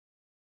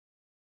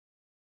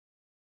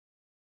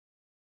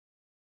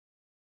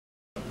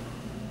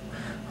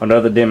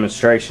another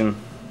demonstration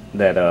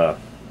that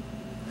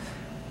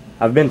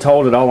I've been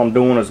told that all I'm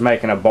doing is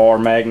making a bar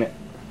magnet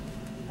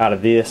out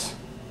of this,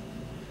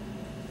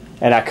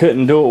 and I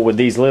couldn't do it with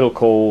these little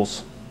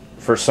coils.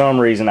 For some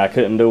reason I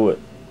couldn't do it,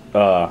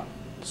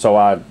 so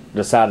I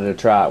decided to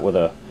try it with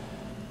a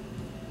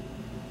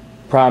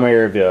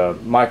primary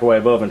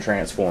microwave oven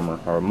transformer,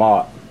 or a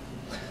MOT.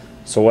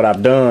 So what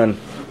I've done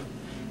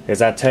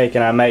is I take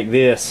and I make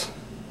this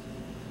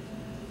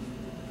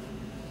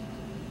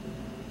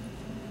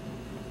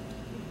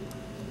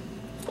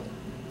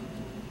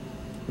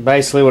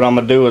basically. What I'm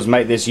gonna do is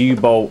make this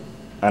U-bolt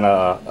and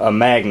a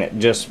magnet.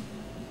 Just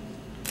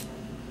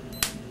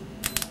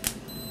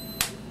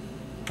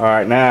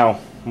alright, now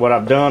what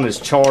I've done is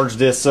charge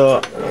this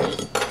up,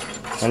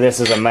 and this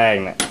is a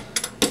magnet,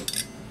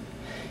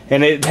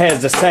 and it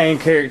has the same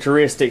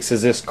characteristics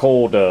as this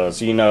coil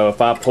does. You know,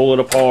 if I pull it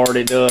apart,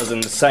 it does,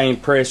 and the same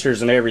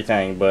pressures and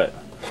everything. But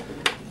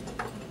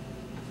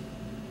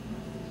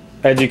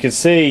as you can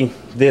see,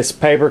 this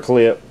paper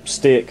clip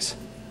sticks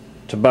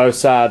to both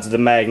sides of the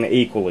magnet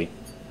equally,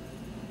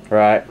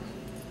 right?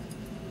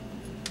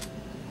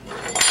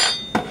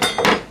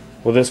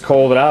 Well, this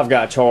coil that I've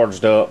got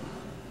charged up,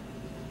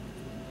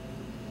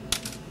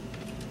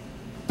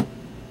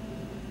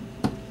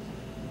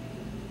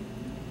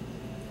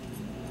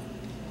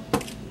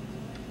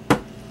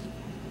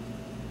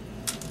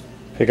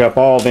 pick up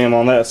all of them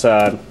on that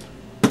side.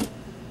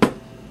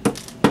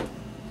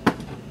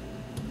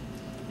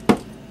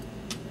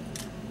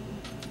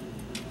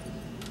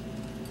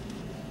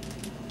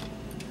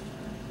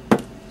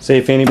 See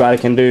if anybody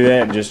can do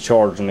that, just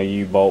charging a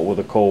U-bolt with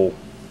a coil.